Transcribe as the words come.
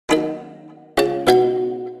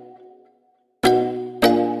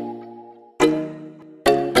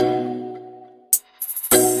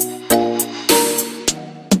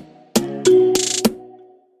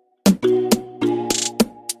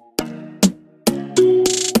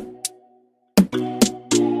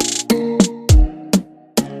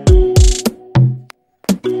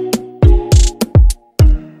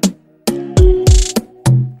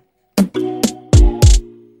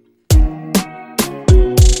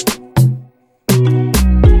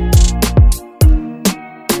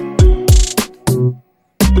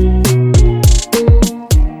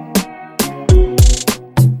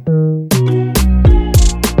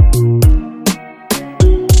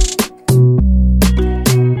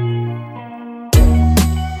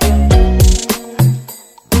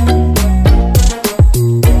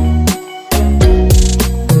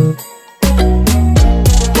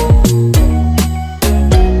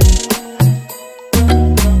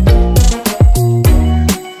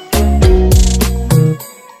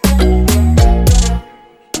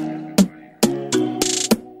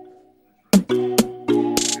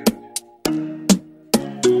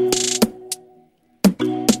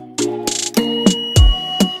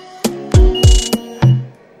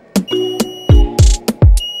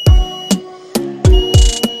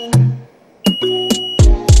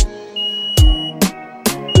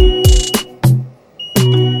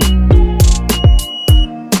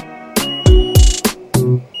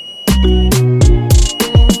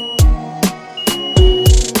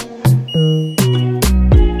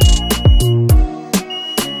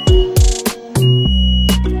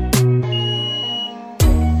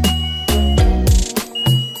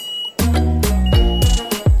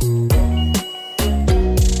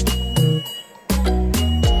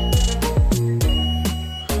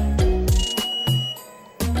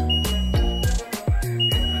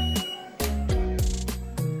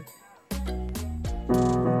You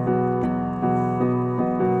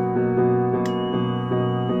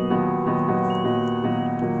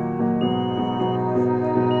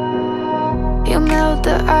melt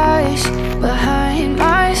the ice behind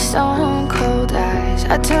my stone cold eyes.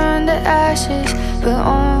 I turn to ashes, but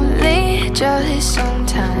only just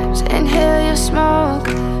sometimes. Inhale your smoke,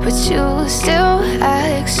 but you still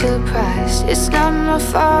act surprised. It's not my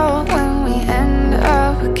fault when we end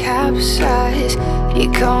up capsized. You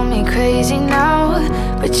call me crazy now,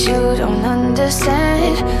 but you don't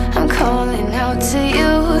understand. I'm calling out to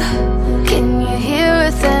you. Can you hear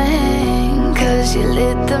a thing? 'Cause you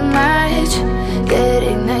lit the match that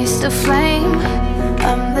ignites the flame.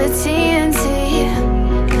 I'm the TNT,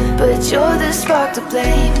 but you're the spark to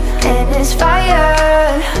blame. And it's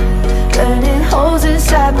fire, burning holes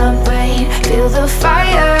inside my brain. Feel the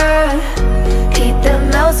fire, heat that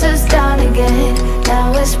melts us down again.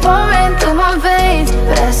 Now it's pouring through my veins,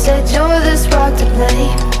 but I said you're the spark to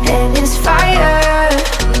blame. And it's fire,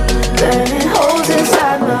 burning holes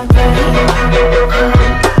inside my brain.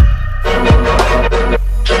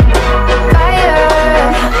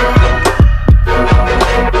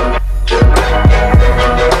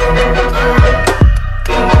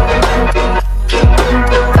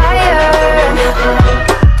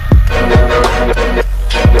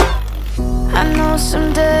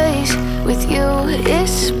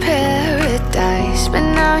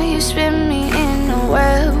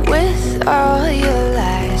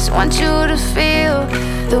 Want you to feel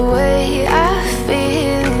the way I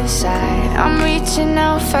feel inside. I'm reaching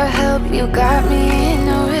out for help, you got me in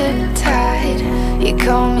a riptide. You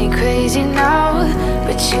call me crazy now,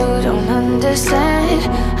 but you don't understand.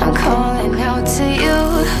 I'm calling out to you.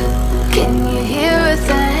 Can you hear a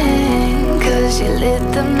thing? 'Cause you lit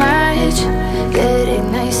the match that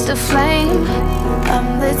ignites the flame.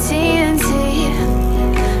 I'm the TNT,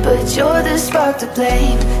 but you're the spark to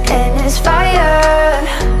blame. And it's fire,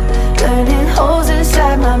 burning holes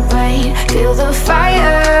inside my brain. Feel the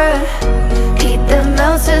fire, heat that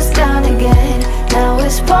melts us down again. Now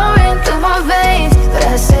it's pouring through my veins, but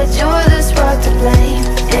I said you're the spark to blame.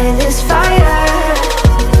 And it's fire,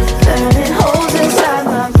 burning holes inside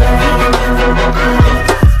my brain.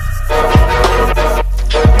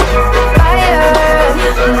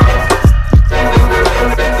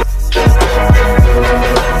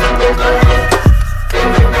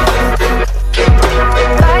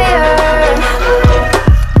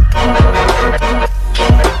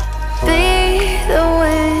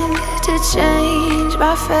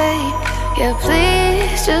 Yeah,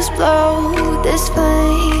 please just blow this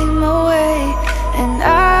flame away. And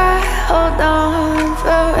I hold on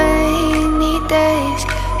for rainy days.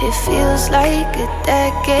 It feels like a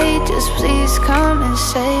decade, just please come and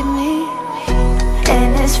save me. And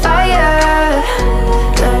it's fire,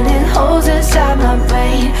 burning holes inside my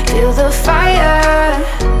brain. Feel the fire.